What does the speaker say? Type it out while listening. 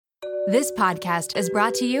This podcast is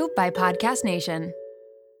brought to you by Podcast Nation.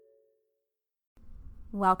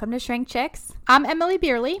 Welcome to Shrink Chicks. I'm Emily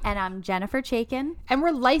Beerley. And I'm Jennifer Chaikin. And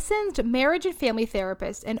we're licensed marriage and family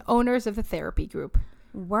therapists and owners of the therapy group.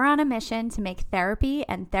 We're on a mission to make therapy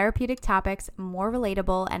and therapeutic topics more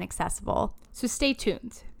relatable and accessible. So stay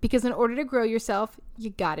tuned, because in order to grow yourself,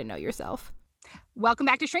 you gotta know yourself. Welcome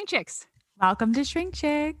back to Shrink Chicks. Welcome to Shrink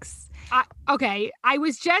Chicks. Okay, I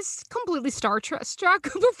was just completely starstruck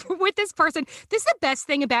with this person. This is the best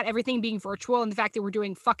thing about everything being virtual and the fact that we're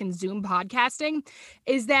doing fucking Zoom podcasting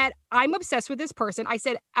is that I'm obsessed with this person. I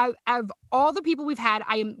said, out of all the people we've had,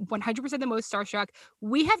 I am 100% the most starstruck.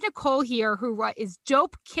 We have Nicole here, who is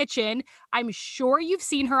Dope Kitchen. I'm sure you've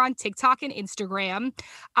seen her on TikTok and Instagram.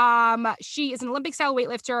 She is an Olympic-style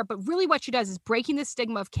weightlifter, but really what she does is breaking the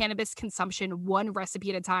stigma of cannabis consumption one recipe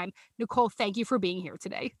at a time. Nicole, thank you for being here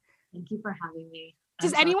today. Thank you for having me.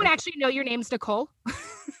 Does anyone actually know your name's Nicole?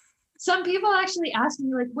 Some people actually ask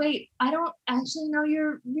me, like, wait, I don't actually know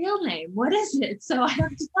your real name. What is it? So I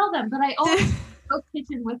have to tell them. But I always go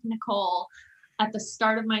kitchen with Nicole at the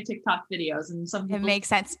start of my TikTok videos. And some people— It makes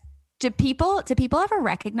sense. Do people ever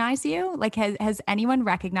recognize you? Like, has anyone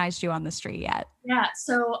recognized you on the street yet? Yeah.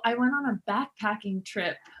 So I went on a backpacking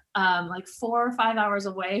trip, like 4 or 5 hours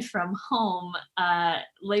away from home,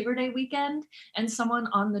 Labor Day weekend. And someone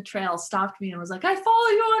on the trail stopped me and was like, I follow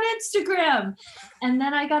you on Instagram. And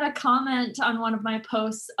then I got a comment on one of my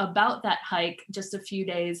posts about that hike just a few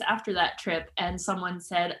days after that trip. And someone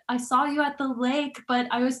said, I saw you at the lake, but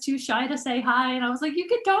I was too shy to say hi. And I was like, you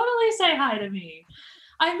could totally say hi to me.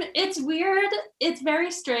 It's weird. It's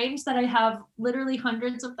very strange that I have literally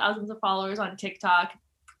hundreds of thousands of followers on TikTok,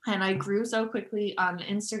 and I grew so quickly on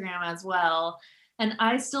Instagram as well. And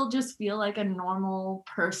I still just feel like a normal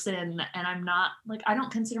person, and I'm not, like, I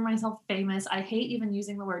don't consider myself famous. I hate even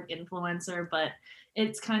using the word influencer, but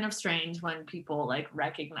it's kind of strange when people like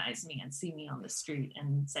recognize me and see me on the street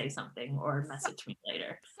and say something or message me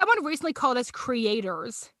later. Someone recently called us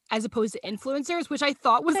creators as opposed to influencers, which I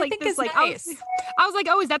thought was like this, like, nice. I was like,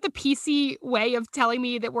 oh, is that the PC way of telling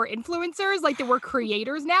me that we're influencers? Like that we're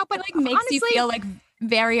creators now? But It like makes honestly, you feel like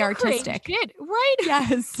very artistic. Right?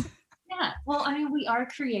 Yes. Yeah. Well, I mean, we are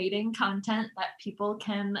creating content that people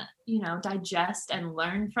can, digest and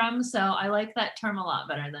learn from. So I like that term a lot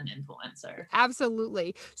better than influencer.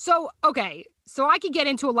 Absolutely. So, okay. So I could get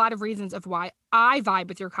into a lot of reasons of why I vibe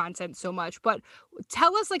with your content so much, but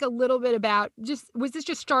tell us like a little bit about was this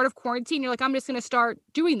just start of quarantine? You're like, I'm just going to start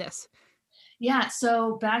doing this. Yeah.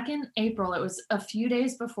 So back in April, it was a few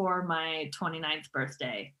days before my 29th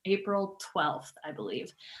birthday, April 12th, I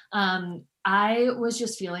believe. I was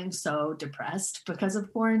just feeling so depressed because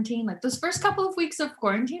of quarantine. Like those first couple of weeks of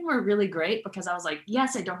quarantine were really great because I was like,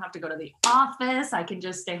 yes, I don't have to go to the office. I can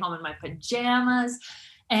just stay home in my pajamas.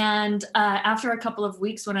 And after a couple of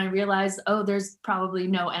weeks, when I realized, oh, there's probably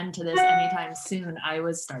no end to this anytime soon, I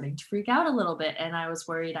was starting to freak out a little bit. And I was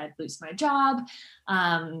worried I'd lose my job.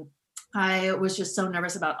 I was just so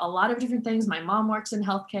nervous about a lot of different things. My mom works in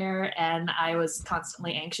healthcare, and I was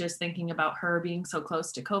constantly anxious thinking about her being so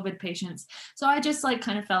close to COVID patients. So I just like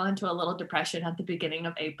kind of fell into a little depression at the beginning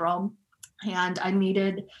of April, and I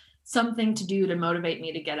needed something to do to motivate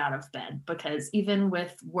me to get out of bed, because even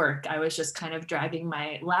with work, I was just kind of dragging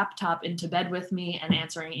my laptop into bed with me and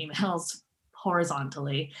answering emails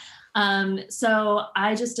horizontally. So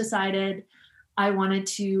I just decided I wanted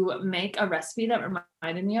to make a recipe that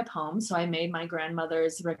reminded me of home. So I made my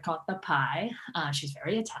grandmother's ricotta pie. She's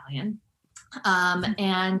very Italian.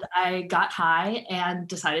 And I got high and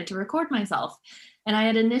decided to record myself. And I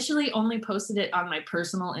had initially only posted it on my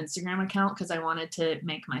personal Instagram account because I wanted to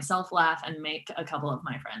make myself laugh and make a couple of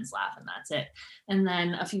my friends laugh, and that's it. And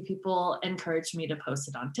then a few people encouraged me to post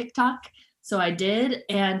it on TikTok. So I did.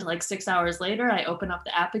 And like 6 hours later, I open up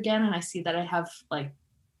the app again and I see that I have like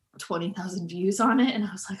 20,000 views on it. And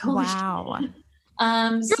I was like, holy shit.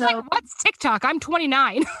 You're like, what's TikTok? I'm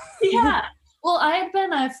 29. Yeah. Well, I've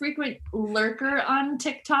been a frequent lurker on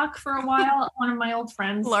TikTok for a while. One of my old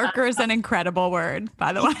friends. Lurker is an incredible word,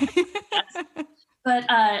 by the way. Yes. But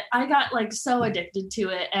I got like so addicted to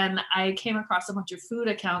it, and I came across a bunch of food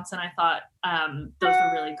accounts, and I thought those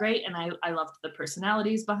were really great. And I loved the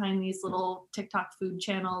personalities behind these little TikTok food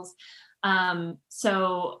channels.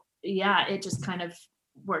 So yeah, it just kind of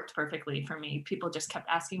worked perfectly for me. People just kept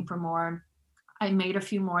asking for more. I made a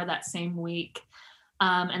few more that same week.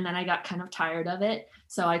 And then I got kind of tired of it.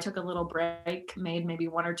 So I took a little break, made maybe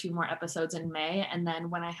 1 or 2 more episodes in May. And then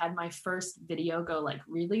when I had my first video go like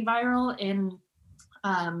really viral in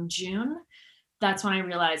June, that's when I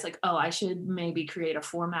realized like, oh, I should maybe create a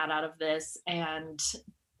format out of this and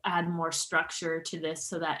add more structure to this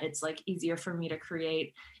so that it's like easier for me to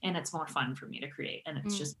create and it's more fun for me to create. And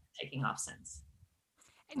it's just taking off since.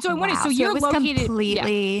 And so I wonder, Wow. so you're it was located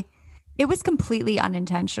completely, it was completely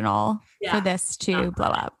unintentional for this to blow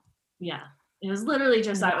up. Yeah. It was literally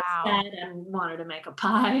just, I was Wow. sad and wanted to make a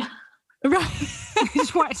pie. Right.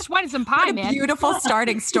 just wanted some pie, What a man. beautiful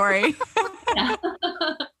starting story. Yeah.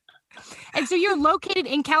 And so you're located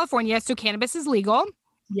in California, so cannabis is legal.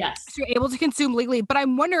 Yes. So you're able to consume legally. But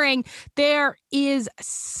I'm wondering, there is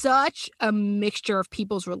such a mixture of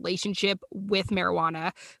people's relationship with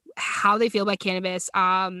marijuana, how they feel about cannabis,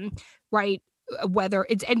 right? Whether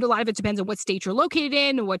it's, and a lot of it depends on what state you're located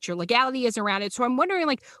in and what your legality is around it. So I'm wondering,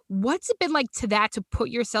 like, what's it been like to put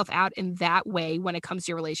yourself out in that way when it comes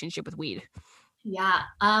to your relationship with weed? Yeah.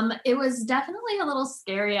 It was definitely a little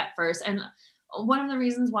scary at first. And one of the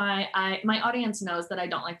reasons why my audience knows that I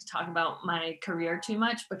don't like to talk about my career too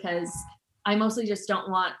much, because I mostly just don't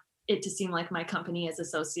want it to seem like my company is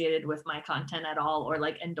associated with my content at all, or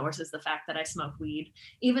like endorses the fact that I smoke weed,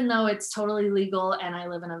 even though it's totally legal and I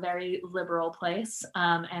live in a very liberal place,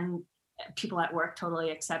 and people at work totally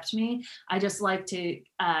accept me. I just like to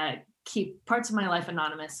keep parts of my life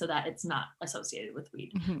anonymous so that it's not associated with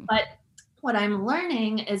weed. Mm-hmm. But what I'm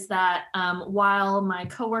learning is that while my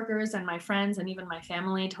coworkers and my friends and even my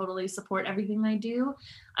family totally support everything I do,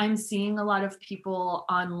 I'm seeing a lot of people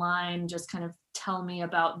online just kind of tell me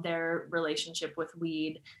about their relationship with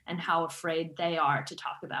weed and how afraid they are to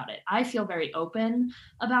talk about it. I feel very open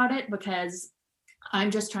about it because I'm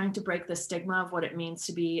just trying to break the stigma of what it means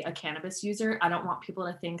to be a cannabis user. I don't want people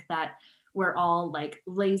to think that we're all like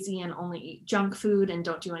lazy and only eat junk food and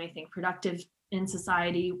don't do anything productive in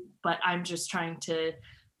society, but I'm just trying to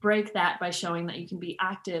break that by showing that you can be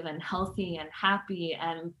active and healthy and happy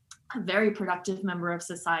and a very productive member of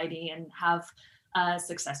society and have a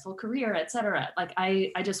successful career, etc. Like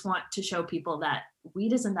I just want to show people that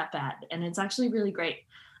weed isn't that bad and it's actually really great.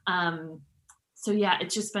 So yeah,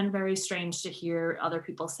 it's just been very strange to hear other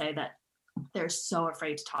people say that they're so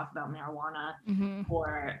afraid to talk about marijuana,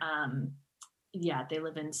 or yeah, they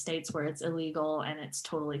live in states where it's illegal and it's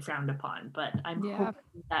totally frowned upon. But I'm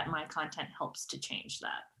hoping that my content helps to change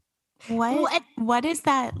that. What is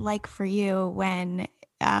that like for you when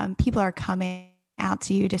people are coming out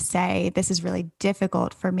to you to say, this is really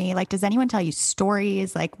difficult for me? Like, does anyone tell you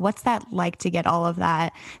stories? Like, what's that like to get all of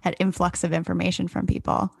that influx of information from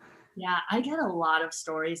people? Yeah, I get a lot of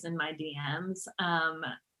stories in my DMs,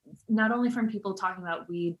 not only from people talking about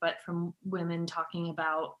weed, but from women talking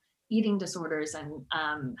about eating disorders and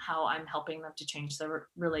how I'm helping them to change their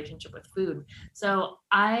relationship with food. So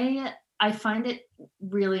I find it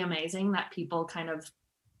really amazing that people kind of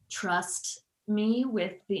trust me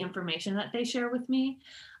with the information that they share with me.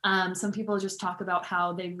 Some people just talk about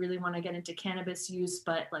how they really want to get into cannabis use,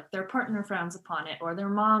 but like their partner frowns upon it, or their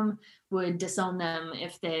mom would disown them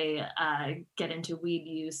if they get into weed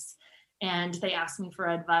use. And they ask me for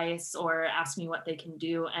advice or ask me what they can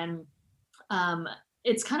do. And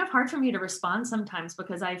it's kind of hard for me to respond sometimes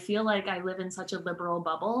because I feel like I live in such a liberal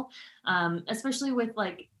bubble, especially with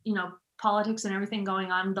like, you know, politics and everything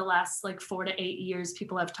going on the last like 4 to 8 years.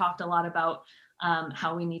 People have talked a lot about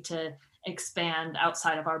how we need to expand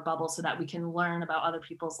outside of our bubble so that we can learn about other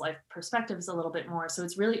people's life perspectives a little bit more. So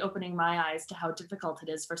it's really opening my eyes to how difficult it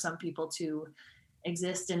is for some people to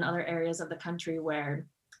exist in other areas of the country where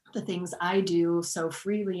the things I do so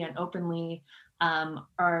freely and openly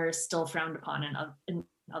are still frowned upon in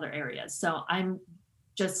other areas. So I'm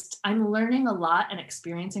learning a lot and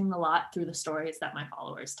experiencing a lot through the stories that my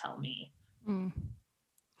followers tell me.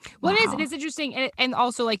 Well, Wow. it is interesting. And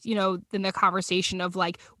also, like, you know, then the conversation of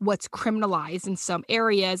like what's criminalized in some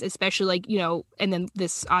areas, especially like, you know, and then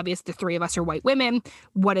this obvious, the three of us are white women.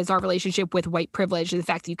 What is our relationship with white privilege? And the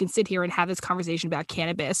fact that you can sit here and have this conversation about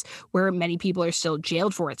cannabis where many people are still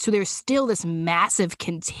jailed for it. So there's still this massive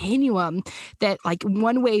continuum that like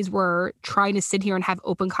one ways we're trying to sit here and have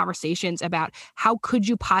open conversations about how could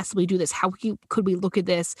you possibly do this? How could we look at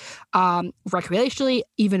this recreationally,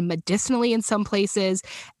 even medicinally in some places?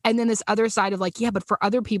 And then this other side of like, yeah, but for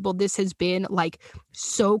other people, this has been like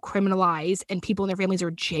so criminalized and people and their families are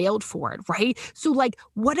jailed for it, right? So like,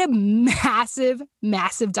 what a massive,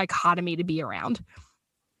 massive dichotomy to be around.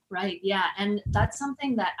 Right. Yeah. And that's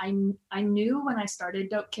something that I knew when I started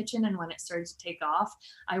Dope Kitchen and when it started to take off,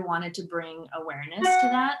 I wanted to bring awareness to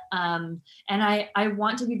that. And I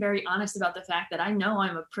want to be very honest about the fact that I know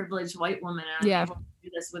I'm a privileged white woman and I'm able to do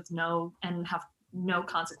this with and have no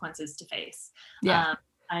consequences to face. Yeah.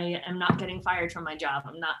 I am not getting fired from my job.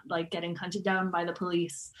 I'm not like getting hunted down by the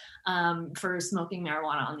police for smoking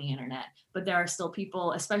marijuana on the internet. But there are still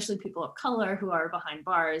people, especially people of color, who are behind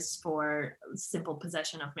bars for simple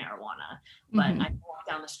possession of marijuana. But I can walk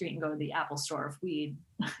down the street and go to the Apple store of weed,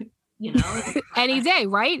 Any day,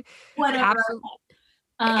 right? whatever. Absolutely.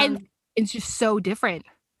 And it's just so different.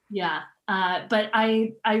 Yeah. But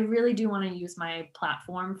I really do want to use my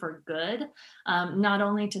platform for good, not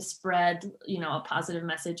only to spread, a positive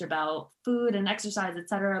message about food and exercise, et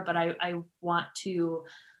cetera, but I want to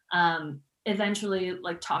eventually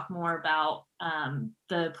like talk more about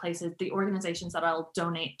the organizations that I'll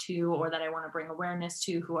donate to or that I want to bring awareness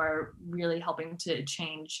to, who are really helping to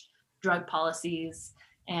change drug policies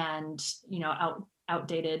and,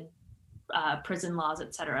 outdated prison laws,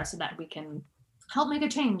 et cetera, so that we can help make a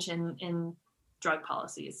change in drug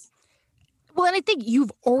policies. Well, and I think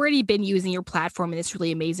you've already been using your platform in this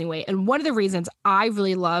really amazing way. And one of the reasons I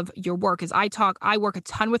really love your work is I work a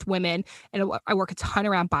ton with women, and I work a ton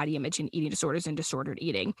around body image and eating disorders and disordered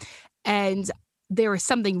eating. And there is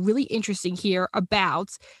something really interesting here about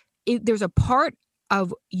it. There's a part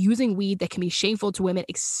of using weed that can be shameful to women,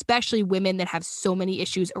 especially women that have so many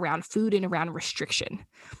issues around food and around restriction,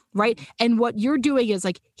 right? And what you're doing is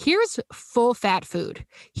like, here's full fat food.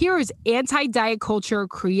 Here is anti-diet culture.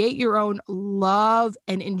 Create your own, love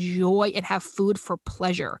and enjoy and have food for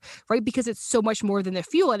pleasure, right? Because it's so much more than the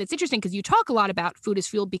fuel. And it's interesting because you talk a lot about food as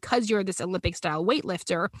fuel because you're this Olympic style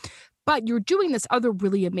weightlifter, but you're doing this other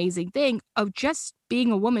really amazing thing of just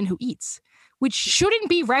being a woman who eats, which shouldn't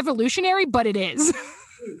be revolutionary, but it is.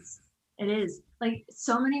 It is. Like,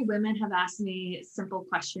 so many women have asked me simple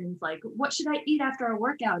questions like, what should I eat after a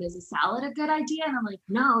workout? Is a salad a good idea? And I'm like,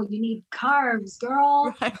 no, you need carbs,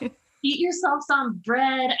 girl. Right. Eat yourself some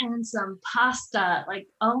bread and some pasta. Like,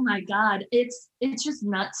 oh my God. It's just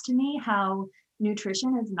nuts to me how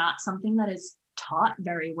nutrition is not something that is taught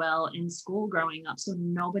very well in school growing up. So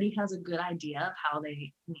nobody has a good idea of how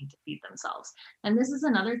they need to feed themselves. And this is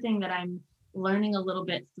another thing that I'm learning a little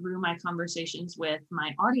bit through my conversations with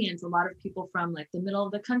my audience. A lot of people from like the middle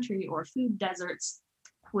of the country or food deserts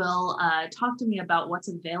will talk to me about what's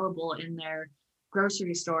available in their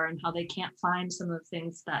grocery store and how they can't find some of the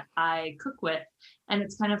things that I cook with. And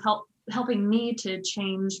it's kind of helping me to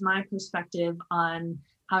change my perspective on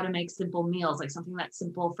how to make simple meals. Like, something that's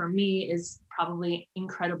simple for me is probably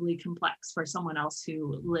incredibly complex for someone else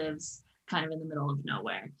who lives kind of in the middle of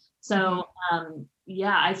nowhere. So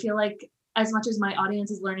I feel like as much as my audience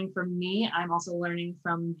is learning from me, I'm also learning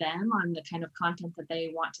from them on the kind of content that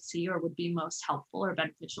they want to see or would be most helpful or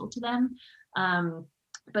beneficial to them.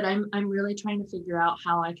 But I'm really trying to figure out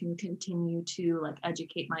how I can continue to like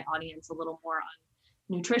educate my audience a little more on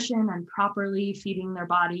nutrition and properly feeding their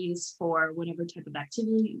bodies for whatever type of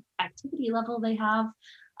activity level they have.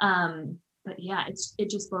 But yeah, it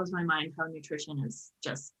just blows my mind how nutrition is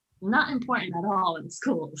just not important at all in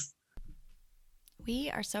schools.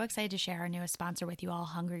 We are so excited to share our newest sponsor with you all,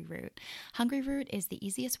 Hungry Root. Hungry Root is the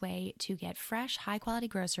easiest way to get fresh, high-quality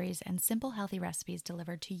groceries and simple, healthy recipes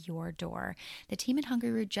delivered to your door. The team at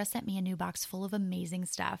Hungry Root just sent me a new box full of amazing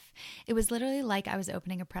stuff. It was literally like I was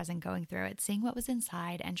opening a present going through it. Seeing what was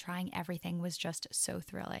inside and trying everything was just so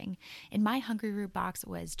thrilling. In my Hungry Root box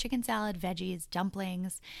was chicken salad, veggies,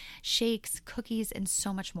 dumplings, shakes, cookies, and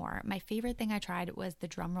so much more. My favorite thing I tried was the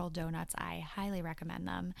drumroll donuts. I highly recommend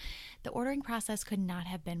them. The ordering process could not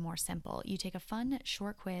have been more simple. You take a fun,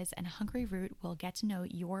 short quiz, and Hungry Root will get to know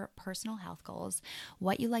your personal health goals,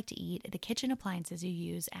 what you like to eat, the kitchen appliances you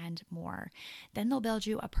use, and more. Then they'll build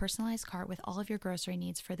you a personalized cart with all of your grocery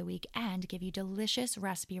needs for the week and give you delicious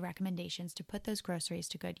recipe recommendations to put those groceries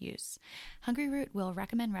to good use. Hungry Root will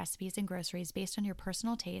recommend recipes and groceries based on your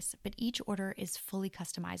personal tastes, but each order is fully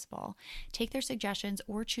customizable. Take their suggestions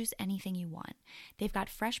or choose anything you want. They've got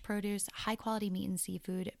fresh produce, high-quality meat and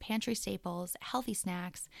seafood, pantry staples, healthy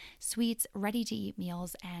snacks, sweets, ready-to-eat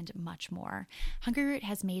meals, and much more. Hungry Root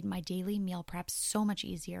has made my daily meal prep so much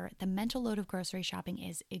easier. The mental load of grocery shopping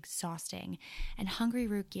is exhausting, and Hungry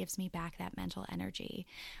Root gives me back that mental energy.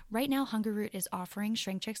 Right now, Hungry Root is offering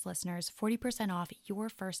Shrink Chicks listeners 40% off your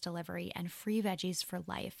first delivery and free veggies for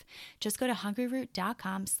life. Just go to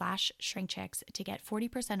hungryroot.com/shrinkchicks to get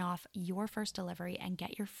 40% off your first delivery and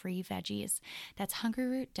get your free veggies. That's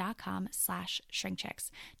hungryroot.com/shrinkchicks.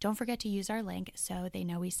 Don't forget to use our link so they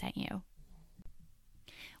know we sent you.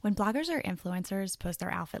 When bloggers or influencers post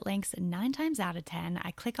their outfit links, 9 times out of 10,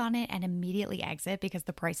 I click on it and immediately exit because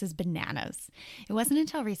the price is bananas. It wasn't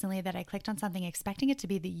until recently that I clicked on something expecting it to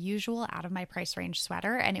be the usual out of my price range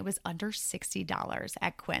sweater, and it was under $60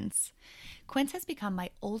 at Quince. Quince has become my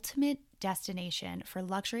ultimate destination for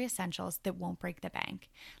luxury essentials that won't break the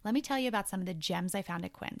bank. Let me tell you about some of the gems I found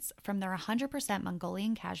at Quince. From their 100%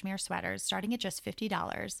 Mongolian cashmere sweaters starting at just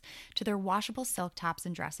 $50 to their washable silk tops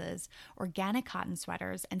and dresses, organic cotton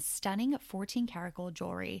sweaters, and stunning 14-karat gold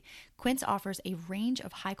jewelry, Quince offers a range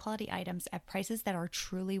of high-quality items at prices that are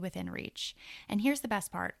truly within reach. And here's the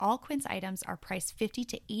best part. All Quince items are priced 50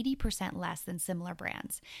 to 80% less than similar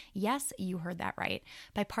brands. Yes, you heard that right.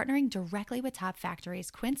 By partnering directly with top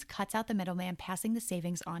factories, Quince cuts out the middleman, passing the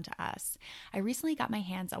savings on to us. I recently got my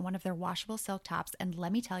hands on one of their washable silk tops, and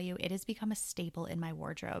let me tell you, it has become a staple in my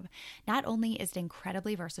wardrobe. Not only is it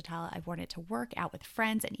incredibly versatile, I've worn it to work, out with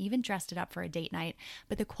friends, and even dressed it up for a date night,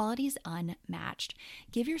 but the quality is unmatched.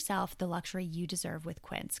 Give yourself the luxury you deserve with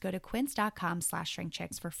Quince. Go to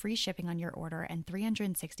quince.com/shrinkchicks for free shipping on your order and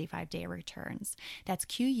 365-day returns. That's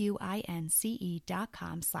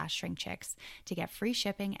QUINCE.com/shrinkchicks to get free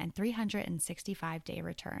shipping and 365-day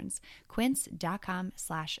returns.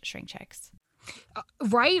 Quince.com/shrinkchicks.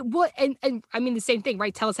 Right? Well, and I mean the same thing,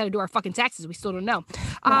 right? Tell us how to do our fucking taxes. We still don't know.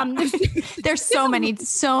 There's so many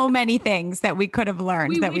things that we could have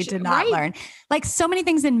learned that we did not learn. Like so many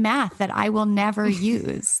things in math that I will never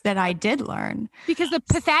use that I did learn. Because the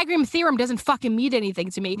Pythagorean theorem doesn't fucking mean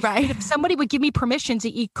anything to me. Right. But if somebody would give me permission to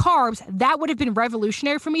eat carbs, that would have been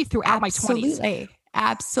revolutionary for me throughout my 20s.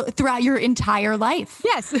 Absolutely. Throughout your entire life.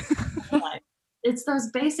 Yes. It's those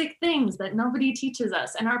basic things that nobody teaches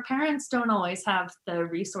us. And our parents don't always have the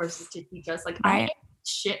resources to teach us. Like I ate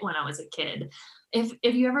shit when I was a kid. If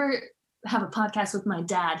you ever have a podcast with my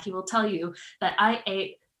dad, he will tell you that I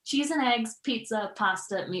ate cheese and eggs, pizza,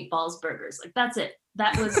 pasta, meatballs, burgers. Like that's it.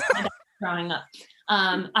 That was my dad growing up.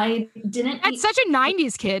 I didn't That's such a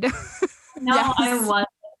 90s kid. No, yes. I was a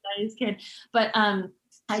 90s kid. But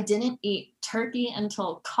I didn't eat turkey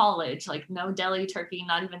until college, like no deli turkey,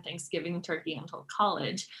 not even Thanksgiving turkey until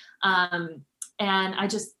college. And I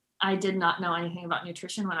did not know anything about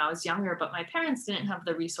nutrition when I was younger, but my parents didn't have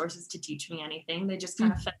the resources to teach me anything. They just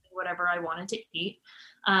kind of fed me whatever I wanted to eat.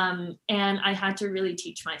 And I had to really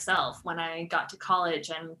teach myself when I got to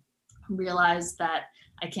college and realized that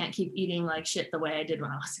I can't keep eating like shit the way I did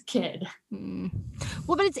when I was a kid.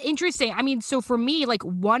 Well, but it's interesting. I mean, so for me, like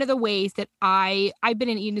one of the ways that I've been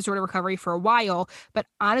in eating disorder recovery for a while, but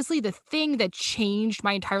honestly, the thing that changed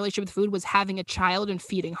my entire relationship with food was having a child and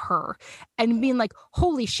feeding her and being like,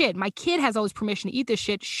 holy shit, my kid has all this permission to eat this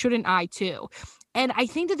shit. Shouldn't I too? And I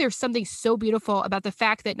think that there's something so beautiful about the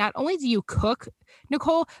fact that not only do you cook,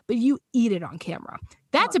 Nicole, but you eat it on camera.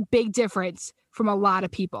 That's a big difference from a lot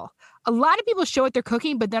of people. A lot of people show what they're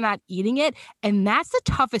cooking, but they're not eating it. And that's the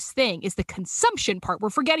toughest thing is the consumption part. We're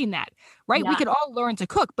forgetting that, right? Yeah. We can all learn to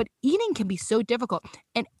cook, but eating can be so difficult.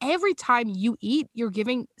 And every time you eat, you're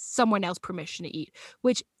giving someone else permission to eat,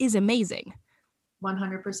 which is amazing.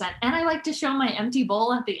 100%. And I like to show my empty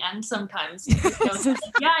bowl at the end sometimes.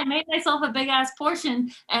 Yeah, I made myself a big ass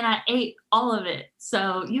portion and I ate all of it.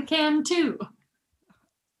 So you can too.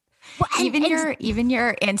 Well, even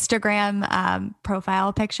your Instagram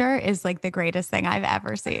profile picture is like the greatest thing I've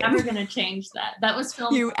ever seen. I'm never going to change that. That was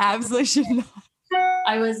filmed. You absolutely should not.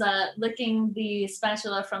 I was licking the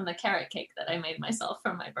spatula from the carrot cake that I made myself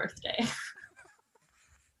for my birthday.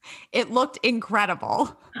 It looked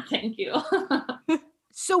incredible. Thank you.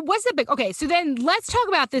 So what's the big, okay, so then let's talk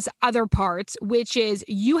about this other part, which is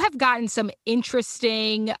you have gotten some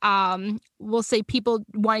interesting, we'll say people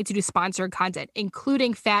wanting to do sponsored content,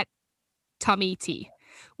 including Fat Tummy Tea,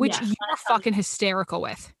 which you are fucking hysterical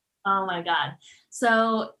with. Oh my God.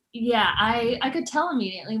 So yeah, I could tell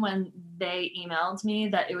immediately when they emailed me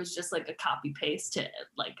that it was just like a copy paste to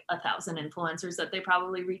like 1,000 influencers that they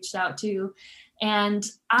probably reached out to. And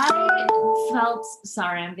I felt,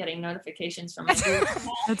 sorry, I'm getting notifications from my group.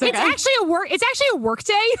 It's actually a work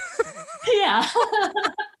day. Yeah. So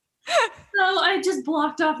I just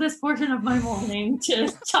blocked off this portion of my morning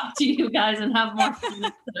to talk to you guys and have more fun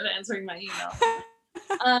instead of answering my email.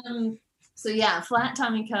 So yeah, Flat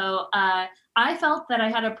Tummy Co. I felt that I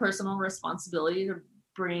had a personal responsibility to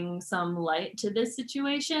bring some light to this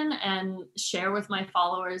situation and share with my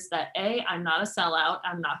followers that A, I'm not a sellout.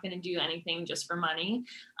 I'm not going to do anything just for money.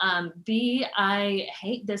 B, I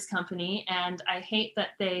hate this company and I hate that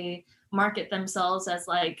they market themselves as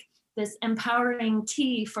like this empowering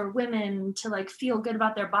tea for women to like feel good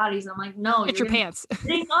about their bodies. I'm like, no, Get you're your pants.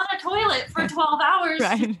 sitting on a toilet for 12 hours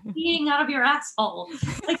Right. just peeing out of your asshole.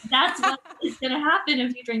 Like that's what is going to happen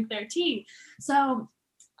if you drink their tea. So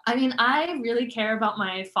I mean, I really care about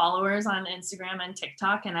my followers on Instagram and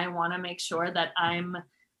TikTok, and I want to make sure that I'm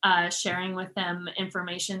sharing with them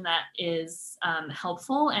information that is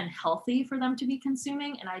helpful and healthy for them to be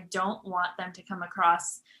consuming. And I don't want them to come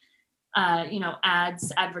across,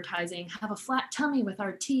 ads advertising, have a flat tummy with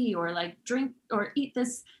our tea, or like drink or eat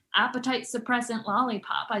this appetite suppressant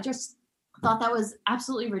lollipop. I just thought that was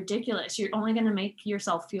absolutely ridiculous. You're only going to make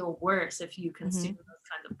yourself feel worse if you consume those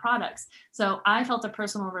kinds of products. So I felt a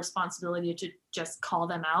personal responsibility to just call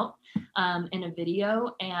them out in a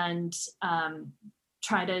video and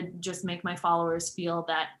try to just make my followers feel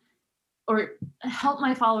that, or help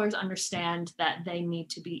my followers understand that they need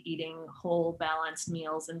to be eating whole, balanced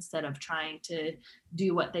meals instead of trying to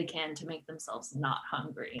do what they can to make themselves not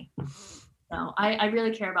hungry. So I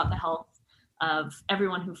really care about the health of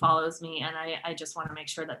everyone who follows me, and I just want to make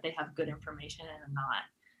sure that they have good information and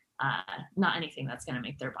not anything that's going to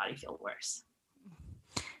make their body feel worse.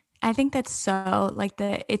 I think that's so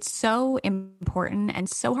it's so important and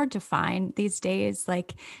so hard to find these days.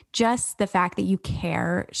 Like just the fact that you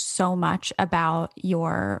care so much about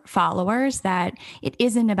your followers, that it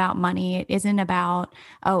isn't about money. It isn't about,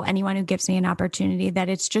 anyone who gives me an opportunity, that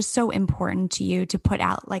it's just so important to you to put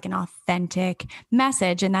out like an authentic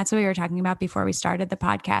message. And that's what we were talking about before we started the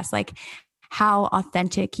podcast, like how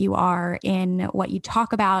authentic you are in what you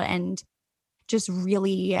talk about and just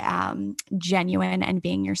really genuine and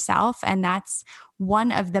being yourself. And that's one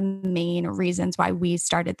of the main reasons why we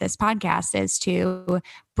started this podcast, is to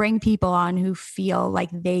bring people on who feel like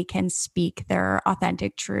they can speak their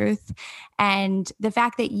authentic truth. And the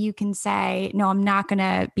fact that you can say, no, I'm not going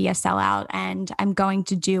to be a sellout and I'm going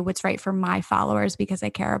to do what's right for my followers because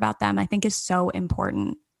I care about them, I think is so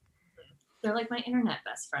important. They're like my internet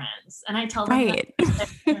best friends. And I tell them that they're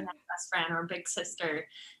internet best friend or big sister.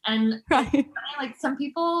 And like some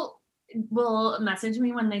people will message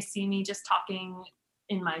me when they see me just talking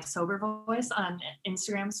in my sober voice on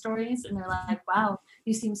Instagram stories. And they're like, wow,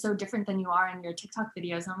 you seem so different than you are in your TikTok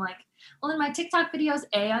videos. And I'm like, well, in my TikTok videos,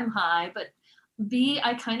 A, I'm high, but B,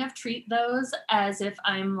 I kind of treat those as if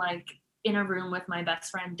I'm like in a room with my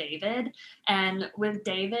best friend David. And with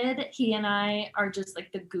David, he and I are just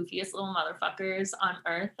like the goofiest little motherfuckers on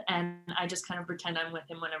earth, and I just kind of pretend I'm with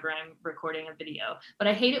him whenever I'm recording a video. But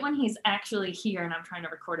I hate it when he's actually here and I'm trying to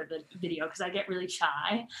record a video because I get really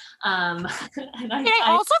shy. And I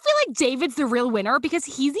also feel like David's the real winner because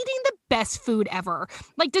he's eating the best food ever.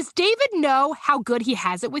 Like, does David know how good he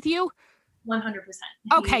has it with you? 100%.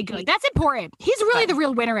 Okay, good. That's important. He's really the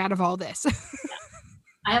real winner out of all this. Yeah.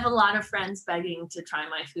 I have a lot of friends begging to try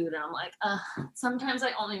my food, and I'm like, sometimes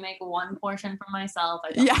I only make one portion for myself.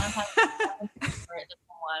 I don't have for it just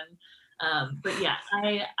one. But yeah,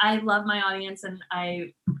 I love my audience, and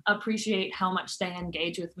I appreciate how much they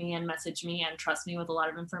engage with me and message me and trust me with a lot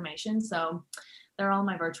of information. So they're all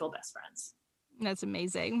my virtual best friends. That's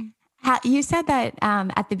amazing. You said that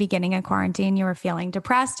at the beginning of quarantine, you were feeling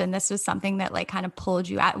depressed, and this was something that like kind of pulled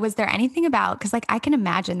you out. Was there anything about, because like I can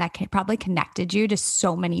imagine that probably connected you to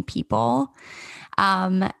so many people.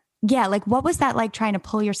 Like what was that like, trying to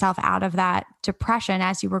pull yourself out of that depression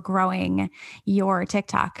as you were growing your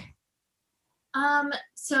TikTok?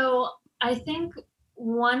 So I think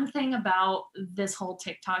one thing about this whole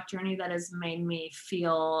TikTok journey that has made me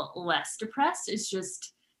feel less depressed is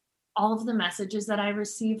just all of the messages that I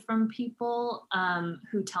receive from people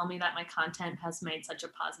who tell me that my content has made such a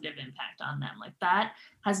positive impact on them. Like that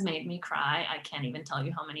has made me cry. I can't even tell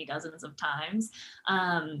you how many dozens of times.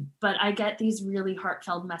 But I get these really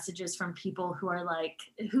heartfelt messages from people who are like,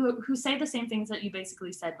 who say the same things that you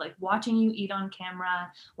basically said, like watching you eat on camera,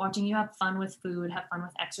 watching you have fun with food, have fun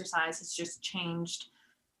with exercise has just changed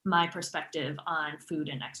my perspective on food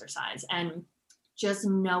and exercise. And just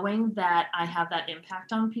knowing that I have that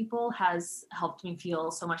impact on people has helped me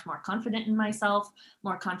feel so much more confident in myself,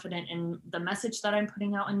 more confident in the message that I'm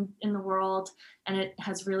putting out in the world. And it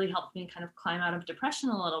has really helped me kind of climb out of depression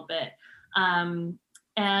a little bit. But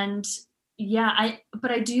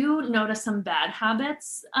I do notice some bad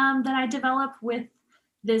habits that I develop with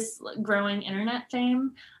this growing internet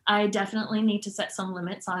fame. I definitely need to set some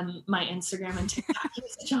limits on my Instagram and TikTok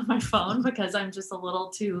usage on my phone because I'm just a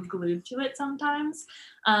little too glued to it sometimes.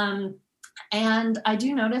 And I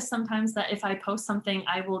do notice sometimes that if I post something,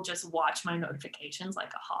 I will just watch my notifications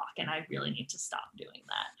like a hawk, and I really need to stop doing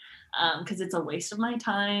that because it's a waste of my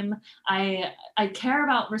time. I care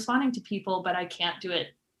about responding to people, but I can't do it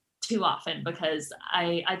too often, because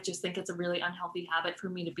I just think it's a really unhealthy habit for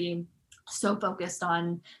me to be so focused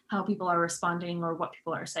on how people are responding or what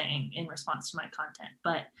people are saying in response to my content.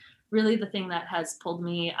 But really the thing that has pulled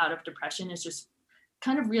me out of depression is just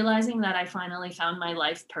kind of realizing that I finally found my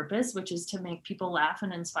life purpose, which is to make people laugh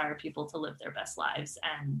and inspire people to live their best lives,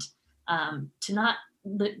 and to not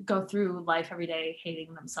go through life every day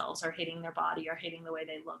hating themselves or hating their body or hating the way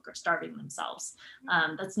they look or starving themselves.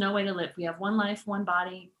 That's no way to live. We have one life, one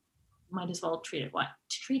body. Might as well treat it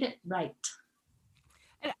right.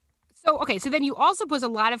 So, okay, so then you also post a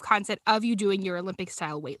lot of content of you doing your Olympic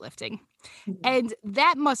style weightlifting. And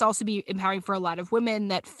that must also be empowering for a lot of women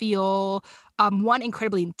that feel, one,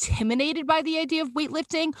 incredibly intimidated by the idea of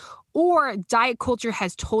weightlifting, or diet culture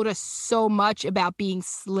has told us so much about being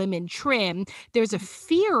slim and trim. There's a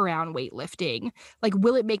fear around weightlifting. Like,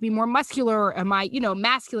 will it make me more muscular? Or am I,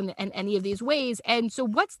 masculine in any of these ways? And so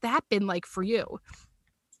what's that been like for you?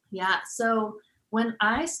 Yeah. So when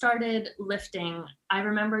I started lifting, I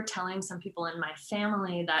remember telling some people in my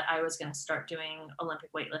family that I was going to start doing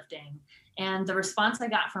Olympic weightlifting. And the response I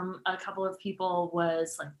got from a couple of people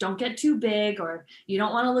was like, don't get too big, or you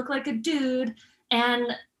don't want to look like a dude. And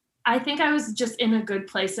I think I was just in a good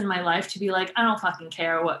place in my life to be like, I don't fucking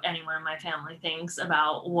care what anyone in my family thinks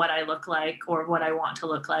about what I look like or what I want to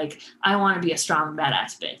look like. I want to be a strong,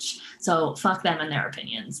 badass bitch. So fuck them and their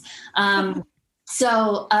opinions. But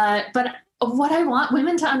what I want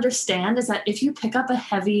women to understand is that if you pick up a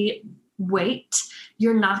heavy weight,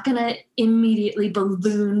 you're not going to immediately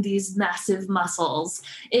balloon these massive muscles.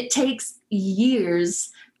 It takes years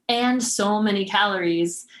and so many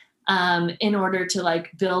calories in order to like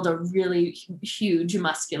build a really huge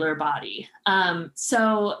muscular body.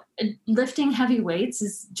 So lifting heavy weights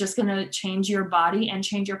is just going to change your body and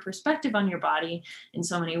change your perspective on your body in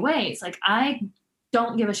so many ways. Like, I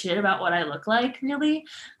don't give a shit about what I look like, really.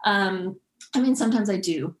 I mean, sometimes I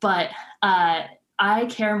do, but I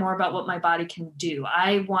care more about what my body can do.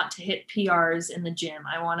 I want to hit PRs in the gym.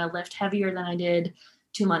 I want to lift heavier than I did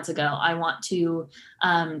 2 months ago. I want to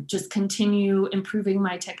just continue improving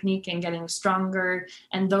my technique and getting stronger.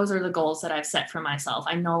 And those are the goals that I've set for myself.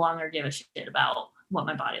 I no longer give a shit about what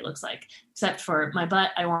my body looks like, except for my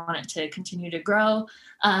butt. I want it to continue to grow.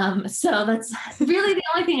 So that's really the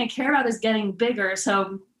only thing I care about, is getting bigger.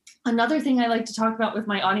 So another thing I like to talk about with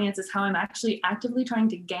my audience is how I'm actually actively trying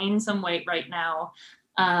to gain some weight right now.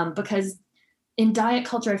 Because in diet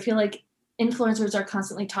culture, I feel like influencers are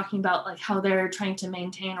constantly talking about like how they're trying to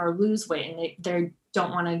maintain or lose weight, and they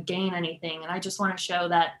don't want to gain anything. And I just want to show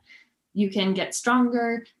that you can get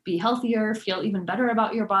stronger, be healthier, feel even better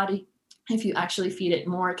about your body if you actually feed it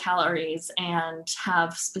more calories and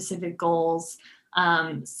have specific goals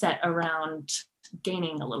set around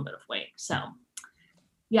gaining a little bit of weight. So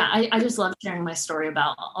yeah, I just love sharing my story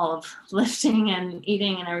about all of lifting and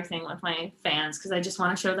eating and everything with my fans, because I just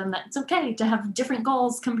want to show them that it's okay to have different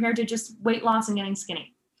goals compared to just weight loss and getting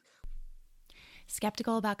skinny.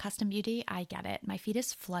 Skeptical about custom beauty? I get it. My feed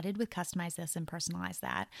is flooded with customize this and personalize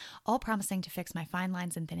that, all promising to fix my fine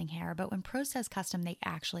lines and thinning hair, but when Prose says custom, they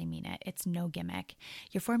actually mean it. It's no gimmick.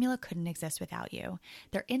 Your formula couldn't exist without you.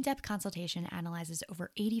 Their in-depth consultation analyzes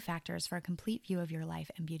over 80 factors for a complete view of your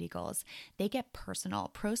life and beauty goals. They get personal.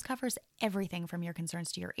 Prose covers everything from your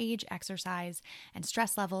concerns to your age, exercise, and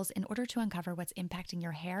stress levels in order to uncover what's impacting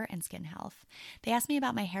your hair and skin health. They asked me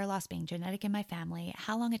about my hair loss being genetic in my family,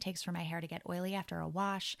 how long it takes for my hair to get oily after a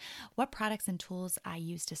wash, what products and tools I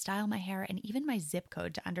use to style my hair, and even my zip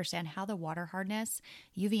code to understand how the water hardness,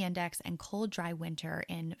 UV index, and cold, dry winter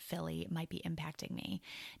in Philly might be impacting me.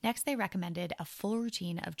 Next, they recommended a full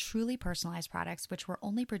routine of truly personalized products, which were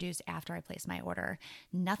only produced after I placed my order.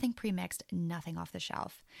 Nothing pre-mixed, nothing off the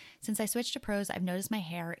shelf. Since I switched to Prose, I've noticed my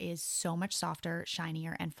hair is so much softer,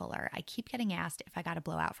 shinier, and fuller. I keep getting asked if I got a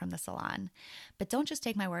blowout from the salon. But don't just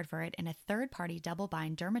take my word for it. In a third-party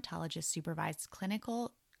double-blind dermatologist-supervised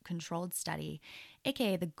clinical controlled study,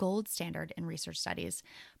 aka the gold standard in research studies,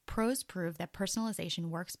 Prose prove that personalization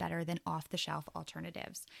works better than off-the-shelf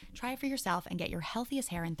alternatives. Try it for yourself and get your healthiest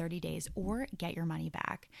hair in 30 days or get your money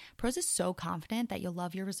back. Prose is so confident that you'll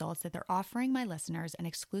love your results that they're offering my listeners an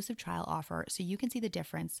exclusive trial offer so you can see the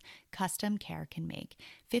difference custom care can make.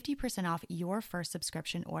 50% off your first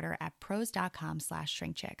subscription order at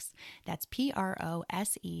prose.com/shrinkchicks. That's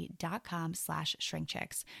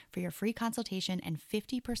prose.com/shrinkchicks for your free consultation and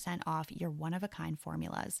 50% off your one-of-a-kind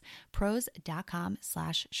formulas.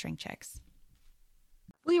 prose.com/shrinkchicks.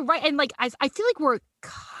 Well, you're right. And like, I feel like we're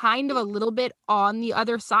kind of a little bit on the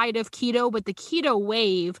other side of keto, but the keto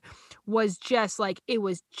wave was just like, it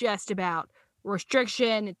was just about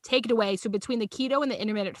restriction, take it away. So between the keto and the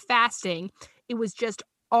intermittent fasting, it was just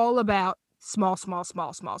all about small, small,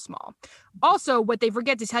 small, small, small. Also, what they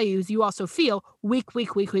forget to tell you is you also feel weak,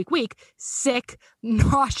 sick,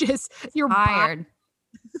 nauseous, you're Tired.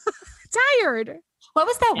 tired. What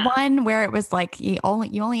was that one where it was like you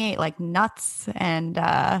only ate like nuts and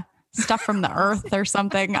stuff from the earth or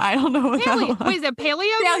something? I don't know what that was. Wait, is it paleo?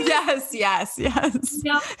 Yeah, yes.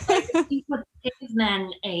 You know, like what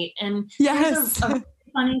cavemen ate. And Yes. there's a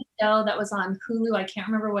funny show that was on Hulu. I can't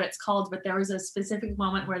remember what it's called, but there was a specific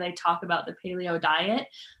moment where they talk about the paleo diet,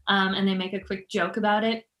 and they make a quick joke about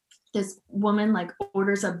it. This woman like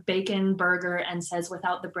orders a bacon burger and says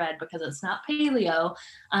without the bread because it's not paleo.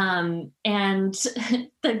 And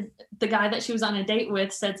the guy that she was on a date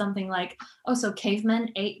with said something like, "Oh, so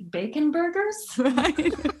cavemen ate bacon burgers?"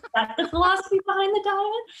 Right. That's the philosophy behind the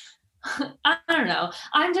diet. I don't know.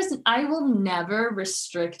 I will never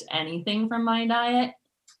restrict anything from my diet.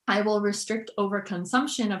 I will restrict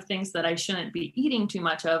overconsumption of things that I shouldn't be eating too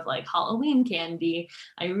much of, like Halloween candy.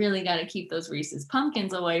 I really got to keep those Reese's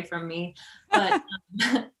pumpkins away from me. But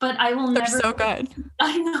I will They're never. so good.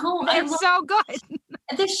 I know. They're so good.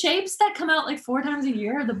 The shapes that come out like 4 times a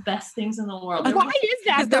year are the best things in the world. Why is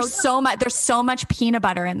that? There's so much peanut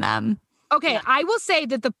butter in them. Okay, yeah. I will say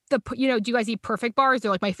that the do you guys eat Perfect bars? They're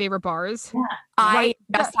like my favorite bars. Yeah. I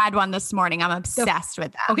just had one this morning. I'm obsessed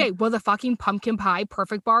with them. Okay, well, the fucking pumpkin pie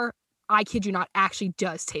Perfect bar, I kid you not, actually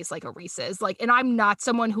does taste like a Reese's. Like, and I'm not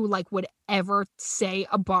someone who like would ever say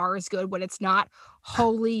a bar is good when it's not.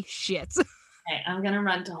 Holy shit. Okay, I'm gonna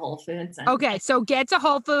run to Whole Foods. Okay, so get to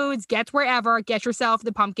Whole Foods, get wherever, get yourself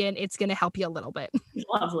the pumpkin. It's gonna help you a little bit.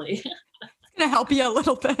 Lovely. Gonna help you a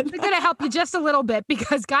little bit. It's gonna help you just a little bit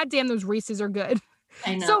because goddamn those Reese's are good.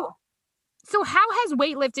 I know. So how has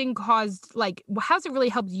weightlifting how's it really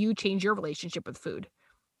helped you change your relationship with food?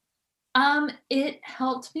 It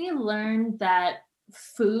helped me learn that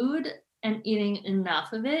food and eating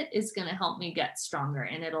enough of it is going to help me get stronger,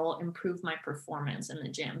 and it'll improve my performance in the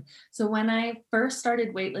gym. So when I first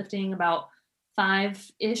started weightlifting about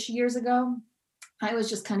 5-ish years ago, I was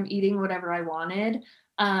just kind of eating whatever I wanted.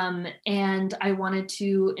 And I wanted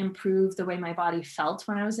to improve the way my body felt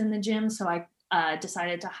when I was in the gym. So I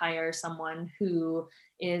decided to hire someone who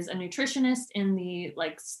is a nutritionist in the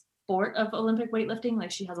sport of Olympic weightlifting.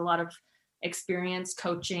 Like, she has a lot of experience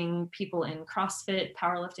coaching people in CrossFit,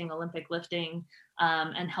 powerlifting, Olympic lifting,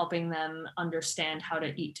 and helping them understand how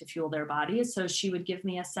to eat to fuel their bodies. So she would give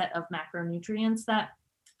me a set of macronutrients that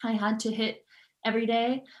I had to hit every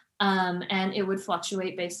day. And it would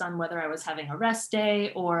fluctuate based on whether I was having a rest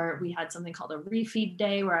day or we had something called a refeed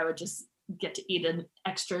day where I would just get to eat an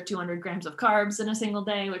extra 200 grams of carbs in a single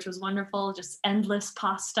day, which was wonderful, just endless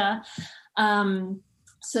pasta.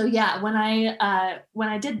 So yeah, when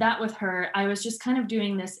I did that with her, I was just kind of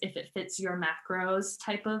doing this if it fits your macros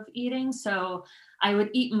type of eating. So I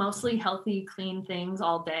would eat mostly healthy, clean things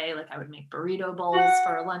all day. Like, I would make burrito bowls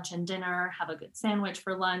for lunch and dinner, have a good sandwich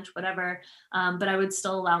for lunch, whatever. But I would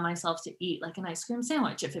still allow myself to eat like an ice cream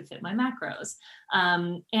sandwich if it fit my macros.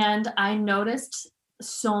 And I noticed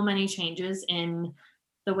so many changes in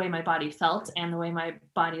the way my body felt and the way my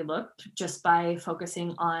body looked just by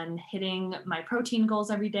focusing on hitting my protein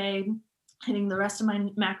goals every day, hitting the rest of my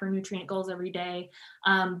macronutrient goals every day.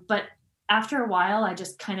 But after a while, I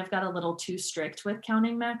just kind of got a little too strict with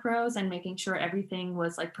counting macros and making sure everything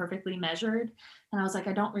was like perfectly measured. And I was like,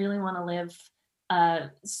 I don't really want to live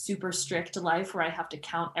a super strict life where I have to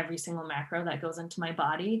count every single macro that goes into my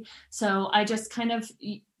body. So I just kind of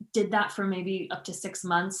did that for maybe up to 6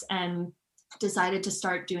 months and decided to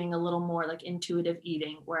start doing a little more like intuitive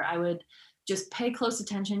eating, where I would just pay close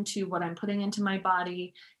attention to what I'm putting into my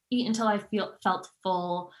body, eat until I felt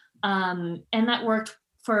full. And that worked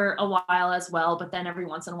for a while as well. But then every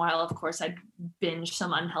once in a while, of course, I'd binge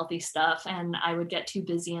some unhealthy stuff and I would get too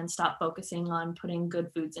busy and stop focusing on putting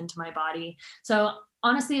good foods into my body. So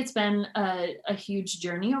honestly, it's been a huge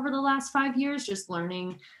journey over the last 5 years, just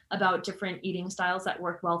learning about different eating styles that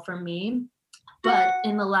work well for me. But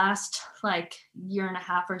in the last year and a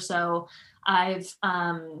half or so, I've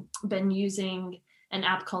been using an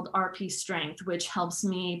app called RP Strength, which helps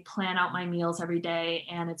me plan out my meals every day.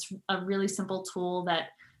 And it's a really simple tool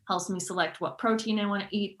that helps me select what protein I want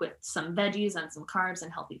to eat with some veggies and some carbs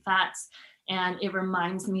and healthy fats. And it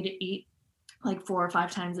reminds me to eat like 4 or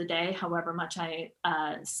 5 times a day, however much I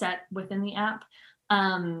set within the app.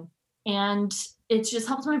 And it just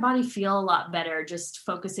helps my body feel a lot better, just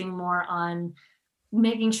focusing more on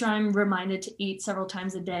making sure I'm reminded to eat several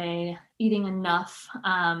times a day, eating enough.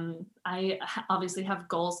 I obviously have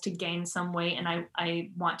goals to gain some weight, and I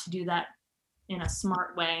want to do that in a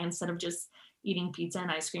smart way instead of just eating pizza and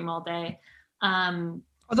ice cream all day.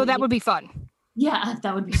 Although that would be fun. Yeah,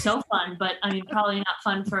 that would be so fun, but I mean, probably not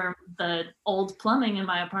fun for the old plumbing in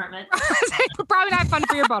my apartment. Probably not fun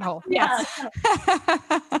for your butthole. Yeah.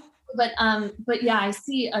 Yes. But yeah, I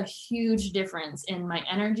see a huge difference in my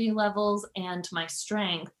energy levels and my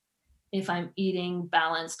strength if I'm eating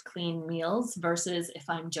balanced, clean meals versus if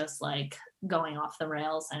I'm just like going off the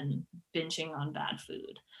rails and binging on bad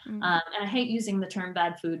food. And I hate using the term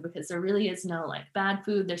bad food because there really is no like bad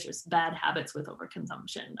food. There's just bad habits with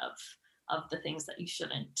overconsumption of the things that you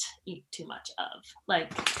shouldn't eat too much of, like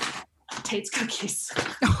Tate's cookies.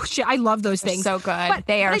 Oh shit, I love those They're things. so good. But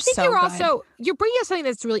They are I think so you're good. also you're bringing up something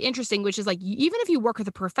that's really interesting, which is like even if you work with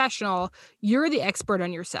a professional, you're the expert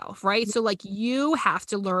on yourself, right? So like you have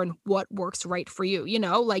to learn what works right for you, you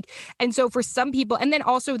know? Like, and so for some people, and then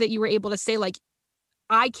also that you were able to say like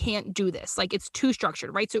I can't do this. Like it's too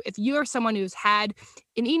structured, right? So if you are someone who's had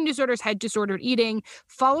an eating disorder, has had disordered eating,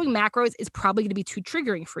 following macros is probably going to be too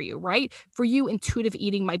triggering for you, right? For you, intuitive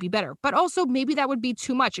eating might be better, but also maybe that would be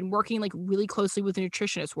too much and working like really closely with a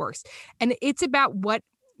nutritionist works. And it's about what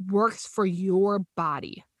works for your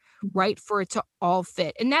body, right? For it to all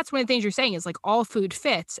fit. And that's one of the things you're saying is like all food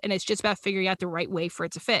fits and it's just about figuring out the right way for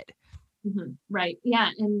it to fit. Right.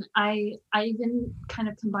 Yeah. And I even kind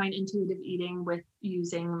of combine intuitive eating with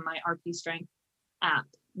using my RP Strength app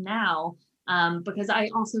now, because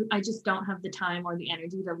I just don't have the time or the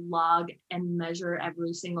energy to log and measure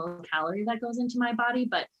every single calorie that goes into my body.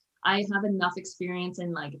 But I have enough experience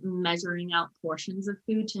in like measuring out portions of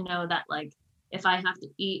food to know that like if I have to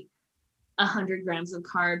eat 100 grams of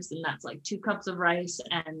carbs, then that's like 2 cups of rice,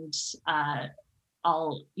 and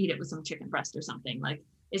I'll eat it with some chicken breast or something. Like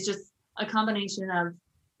it's just a combination of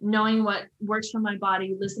knowing what works for my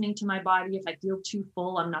body, listening to my body. If I feel too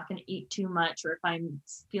full, I'm not going to eat too much. Or if I'm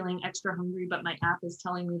feeling extra hungry, but my app is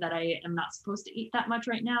telling me that I am not supposed to eat that much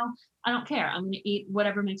right now, I don't care. I'm going to eat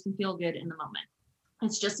whatever makes me feel good in the moment.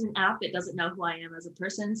 It's just an app. It doesn't know who I am as a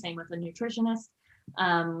person. Same with a nutritionist,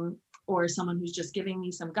 or someone who's just giving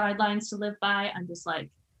me some guidelines to live by. I'm just like,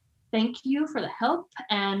 thank you for the help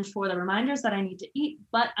and for the reminders that I need to eat,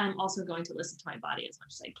 but I'm also going to listen to my body as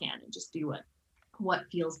much as I can and just do what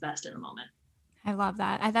feels best in the moment. I love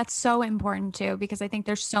that. That's so important too, because I think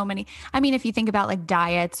there's so many. I mean, if you think about like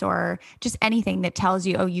diets or just anything that tells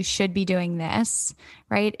you, oh, you should be doing this,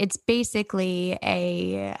 right? It's basically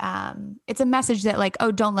it's a message that like,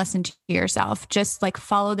 oh, don't listen to yourself. Just like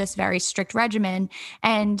follow this very strict regimen.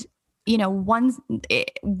 And you know,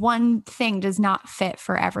 one thing does not fit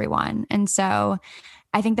for everyone. And so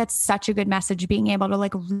I think that's such a good message, being able to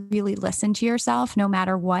like really listen to yourself no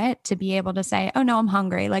matter what, to be able to say, oh no, I'm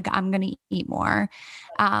hungry. Like I'm going to eat more.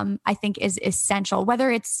 I think is essential, whether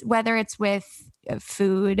it's with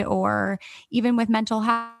food or even with mental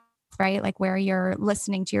health, right? Like where you're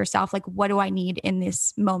listening to yourself, like, what do I need in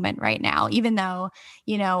this moment right now? Even though,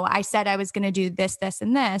 you know, I said I was going to do this, this,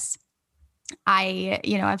 and this, I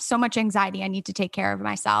have so much anxiety. I need to take care of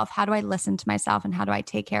myself. How do I listen to myself and how do I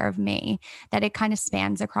take care of me? That it kind of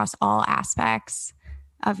spans across all aspects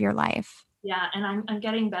of your life. Yeah. And I'm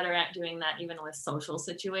getting better at doing that even with social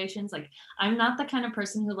situations. Like I'm not the kind of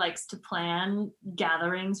person who likes to plan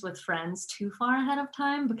gatherings with friends too far ahead of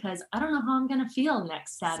time because I don't know how I'm going to feel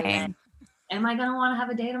next Saturday. Same. Am I going to want to have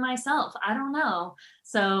a day to myself? I don't know.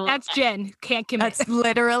 So That's Jen. Can't commit. That's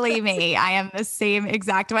literally me. I am the same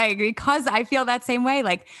exact way. I agree, because I feel that same way.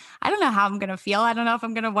 Like, I don't know how I'm going to feel. I don't know if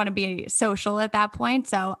I'm going to want to be social at that point.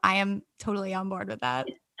 So I am totally on board with that.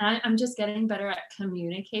 I'm just getting better at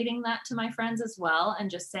communicating that to my friends as well.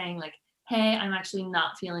 And just saying like, hey, I'm actually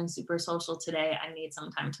not feeling super social today. I need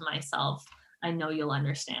some time to myself. I know you'll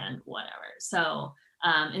understand, whatever. So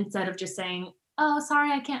instead of just saying, oh,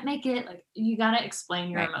 sorry, I can't make it. Like you got to explain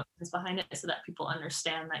your emotions behind it so that people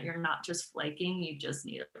understand that you're not just flaking. You just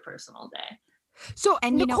need a personal day. So,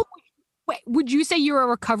 and Nicole, wait, would you say you're a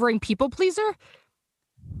recovering people pleaser?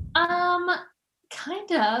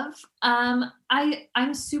 Kind of.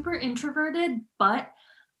 I'm super introverted, but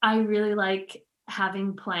I really like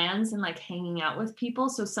having plans and like hanging out with people.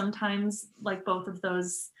 So sometimes like both of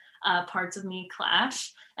those parts of me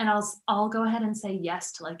clash, and I'll go ahead and say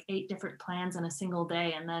yes to like 8 different plans in a single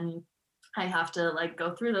day, and then I have to like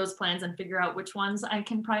go through those plans and figure out which ones I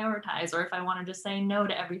can prioritize, or if I want to just say no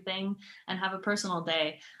to everything and have a personal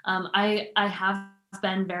day. I have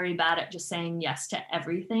been very bad at just saying yes to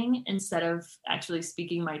everything instead of actually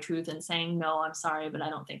speaking my truth and saying, no, I'm sorry, but I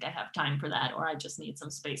don't think I have time for that, or I just need some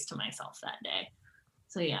space to myself that day.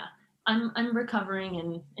 So yeah. I'm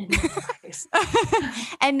recovering in ways.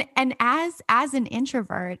 and as an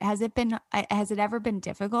introvert, has it ever been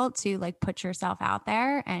difficult to like put yourself out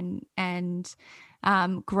there and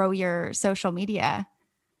grow your social media?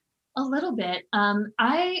 A little bit.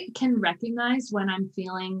 I can recognize when I'm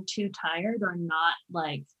feeling too tired or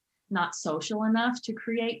not social enough to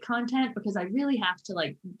create content, because I really have to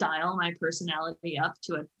like dial my personality up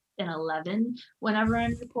to an 11 whenever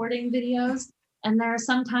I'm recording videos. And there are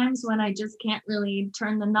some times when I just can't really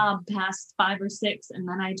turn the knob past 5 or 6, and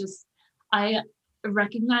then I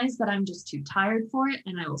recognize that I'm just too tired for it,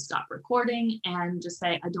 and I will stop recording and just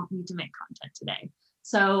say I don't need to make content today.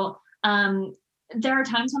 So there are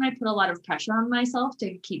times when I put a lot of pressure on myself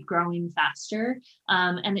to keep growing faster.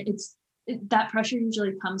 And that pressure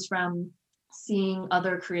usually comes from seeing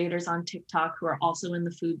other creators on TikTok who are also in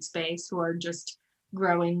the food space, who are just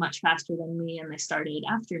growing much faster than me, and they started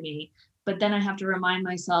after me. But then I have to remind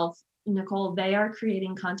myself, Nicole, they are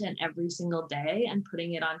creating content every single day and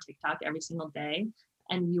putting it on TikTok every single day,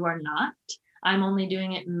 and you are not. I'm only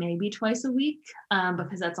doing it maybe twice a week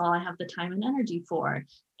because that's all I have the time and energy for.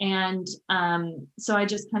 And so I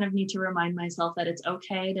just kind of need to remind myself that it's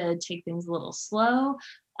okay to take things a little slow.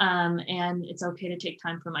 And it's okay to take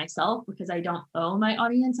time for myself, because I don't owe my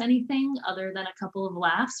audience anything other than a couple of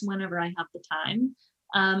laughs whenever I have the time.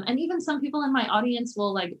 And even some people in my audience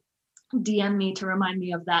will like DM me to remind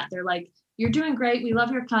me of that. They're like, you're doing great. We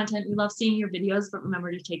love your content. We love seeing your videos, but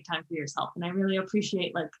remember to take time for yourself. And I really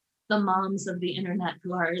appreciate like the moms of the internet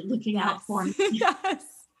who are looking out for me. Yes.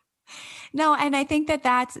 No, and I think that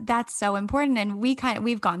that's so important. And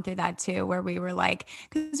we've gone through that too, where we were like,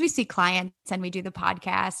 because we see clients and we do the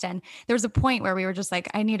podcast, and there was a point where we were just like,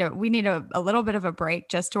 we need a little bit of a break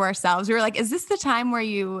just to ourselves. We were like, is this the time where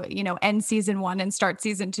you end season 1 and start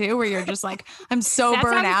season 2, where you're just like, I'm so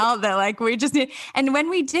burnt out that like we just need. And when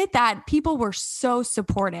we did that, people were so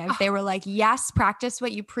supportive. They were like, yes, practice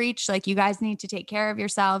what you preach. Like, you guys need to take care of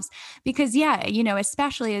yourselves, because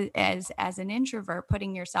especially as an introvert,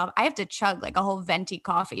 putting yourself, I have to chug like a whole venti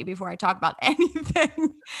coffee before I talk about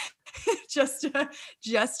anything just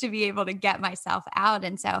to be able to get myself out.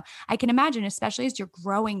 And so I can imagine, especially as you're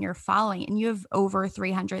growing your following, and you have over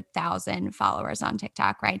 300,000 followers on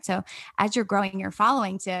TikTok, right? So as you're growing your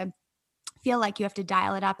following, to feel like you have to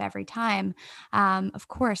dial it up every time, of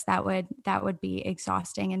course that would be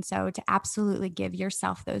exhausting. And so to absolutely give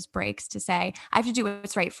yourself those breaks, to say, I have to do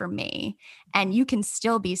what's right for me, and you can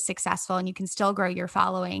still be successful and you can still grow your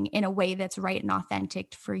following in a way that's right and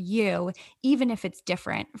authentic for you, even if it's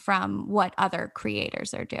different from what other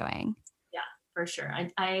creators are doing. Yeah, for sure.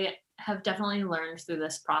 I have definitely learned through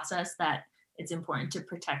this process that it's important to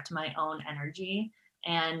protect my own energy.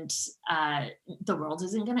 And the world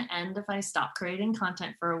isn't going to end if I stop creating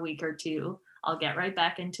content for a week or two. I'll get right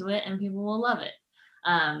back into it and people will love it.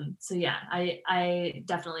 So yeah, I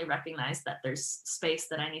definitely recognize that there's space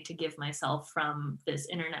that I need to give myself from this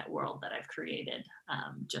internet world that I've created,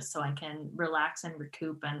 just so I can relax and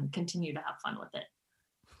recoup and continue to have fun with it.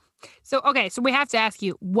 So, okay, so we have to ask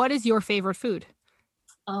you, what is your favorite food?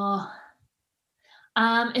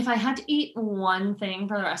 If I had to eat one thing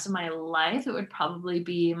for the rest of my life, it would probably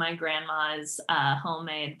be my grandma's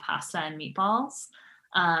homemade pasta and meatballs.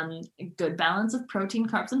 Good balance of protein,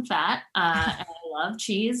 carbs, and fat. And I love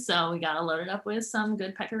cheese, so we got to load it up with some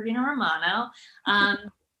good pecorino romano.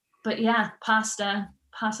 But yeah, pasta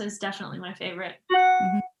is definitely my favorite.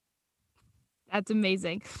 Mm-hmm. That's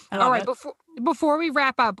amazing. All right, before we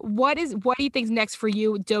wrap up, what do you think's next for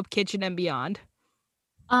you, Dope Kitchen and beyond?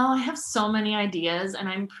 Oh, I have so many ideas, and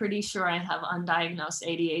I'm pretty sure I have undiagnosed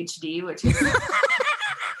ADHD, which is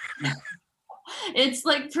it's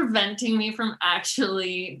like preventing me from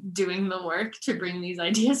actually doing the work to bring these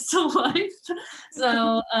ideas to life.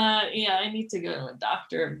 So yeah, I need to go to a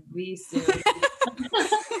doctor soon.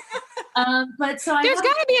 But so there's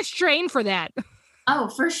got to be a strain for that. Oh,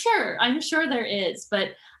 for sure. I'm sure there is.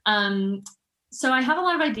 But so I have a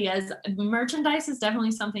lot of ideas. Merchandise is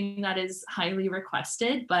definitely something that is highly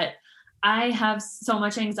requested, but I have so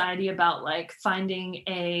much anxiety about like finding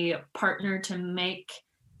a partner to make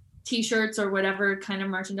t-shirts or whatever kind of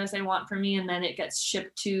merchandise I want for me, and then it gets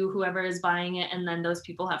shipped to whoever is buying it, and then those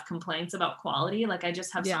people have complaints about quality. Like, I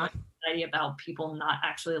just have so much anxiety about people not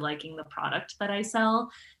actually liking the product that I sell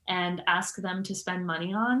and ask them to spend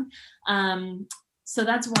money on. So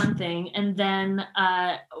that's one thing. And then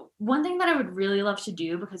one thing that I would really love to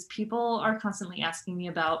do, because people are constantly asking me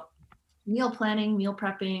about meal planning, meal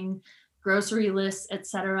prepping, grocery lists,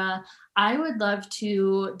 etc. I would love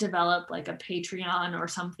to develop like a Patreon or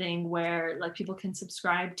something where like people can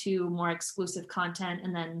subscribe to more exclusive content,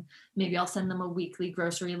 and then maybe I'll send them a weekly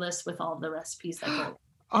grocery list with all the recipes that go.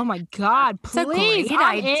 Oh my God, please. It's a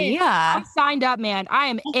great idea. I'm signed up, man. I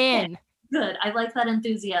am in. Good. I like that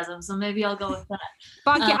enthusiasm. So maybe I'll go with that.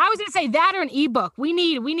 But yeah, I was going to say that or an ebook. We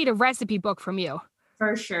need a recipe book from you.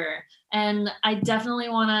 For sure. And I definitely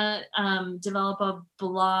want to develop a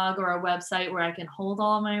blog or a website where I can hold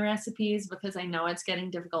all my recipes, because I know it's getting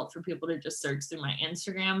difficult for people to just search through my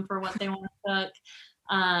Instagram for what they want to cook.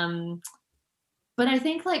 But I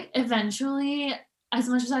think like eventually, as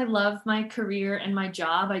much as I love my career and my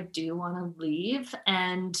job, I do want to leave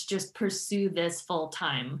and just pursue this full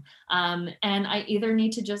time. And I either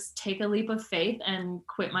need to just take a leap of faith and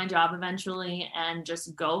quit my job eventually and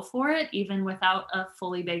just go for it, even without a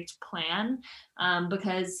fully baked plan,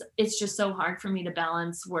 because it's just so hard for me to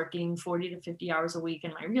balance working 40 to 50 hours a week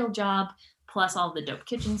in my real job, plus all the dope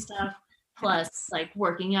kitchen stuff, plus like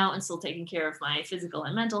working out and still taking care of my physical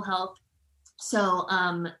and mental health. So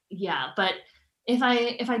yeah, but if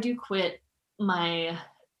I do quit my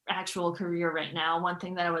actual career right now, one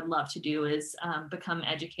thing that I would love to do is become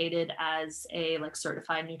educated as a like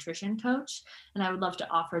certified nutrition coach, and I would love to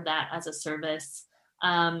offer that as a service.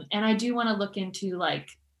 And I do want to look into like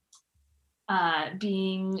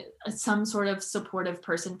being some sort of supportive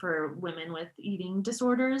person for women with eating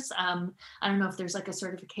disorders. I don't know if there's like a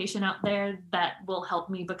certification out there that will help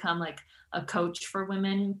me become like a coach for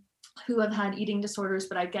women who have had eating disorders,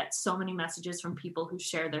 but I get so many messages from people who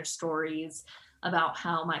share their stories about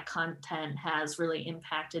how my content has really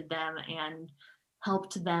impacted them and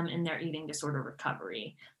helped them in their eating disorder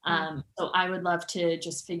recovery. So I would love to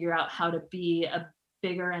just figure out how to be a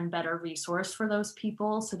bigger and better resource for those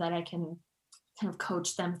people so that I can kind of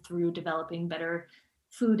coach them through developing better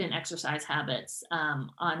food and exercise habits on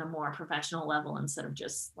a more professional level, instead of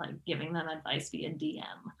just like giving them advice via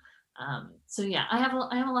DM. So yeah, I have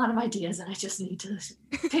a lot of ideas, and I just need to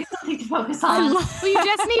pick something to focus on. Well, you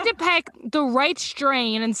just need to pick the right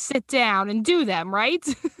strain and sit down and do them, right?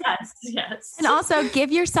 Yes. And also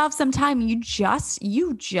give yourself some time. You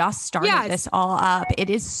just started this all up. It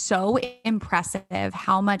is so impressive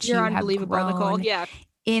how much You're you have unbelievable, grown Nicole. Yeah.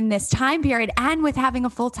 in this time period, and with having a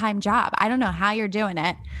full-time job. I don't know how you're doing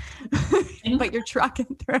it, but you're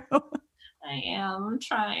trucking through. I'm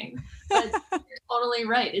trying. But you're totally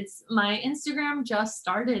right. It's my Instagram just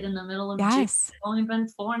started in the middle of June. It's only been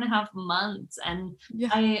 4.5 months. And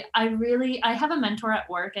I have a mentor at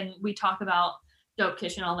work, and we talk about Dope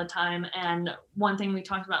Kitchen all the time. And one thing we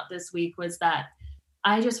talked about this week was that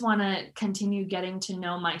I just want to continue getting to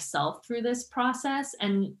know myself through this process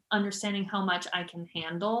and understanding how much I can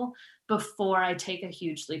handle before I take a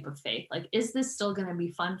huge leap of faith. Like, is this still going to be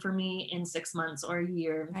fun for me in 6 months or a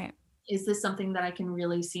year? Right. Is this something that I can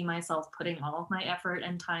really see myself putting all of my effort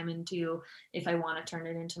and time into if I want to turn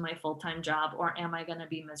it into my full-time job? Or am I going to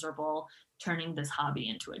be miserable turning this hobby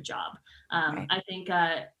into a job? I think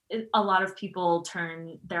a lot of people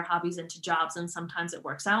turn their hobbies into jobs, and sometimes it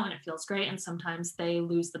works out and it feels great, and sometimes they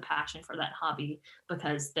lose the passion for that hobby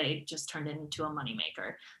because they just turned it into a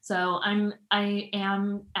moneymaker. So I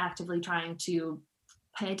am actively trying to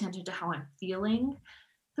pay attention to how I'm feeling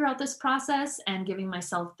throughout this process, and giving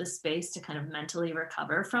myself the space to kind of mentally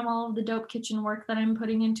recover from all of the Dope Kitchen work that I'm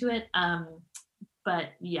putting into it.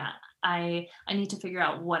 But yeah, I need to figure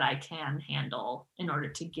out what I can handle in order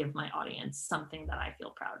to give my audience something that I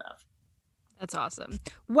feel proud of. That's awesome.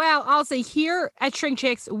 Well, I'll say here at Shrink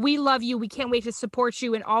Chicks, we love you. We can't wait to support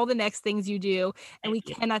you in all the next things you do. And we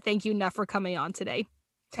cannot thank you enough for coming on today.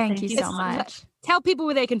 Thank you so much. Tell people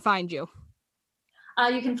where they can find you.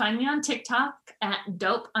 You can find me on TikTok at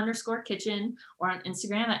dope_kitchen, or on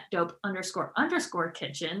Instagram at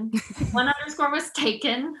dope_kitchen. 1 underscore was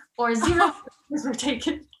taken, or 0 were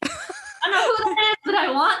taken. I don't know who that is, but I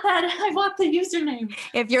want the username.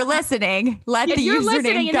 If you're listening, let the username go. If you're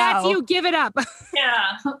listening and that's you, give it up.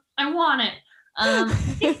 Yeah, I want it. I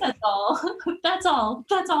think that's all. That's all.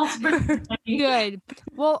 Good.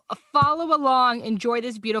 Well, follow along. Enjoy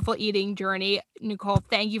this beautiful eating journey. Nicole,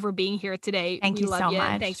 thank you for being here today. Thank you so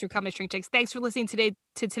much. Thanks for coming to Shrink Chicks. Thanks for listening to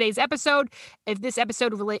today's episode. If this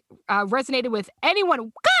episode resonated with anyone,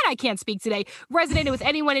 God, I can't speak today, resonated with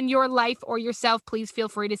anyone in your life or yourself, please feel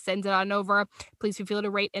free to send it on over. Please feel free to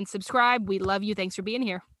rate and subscribe. We love you. Thanks for being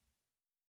here.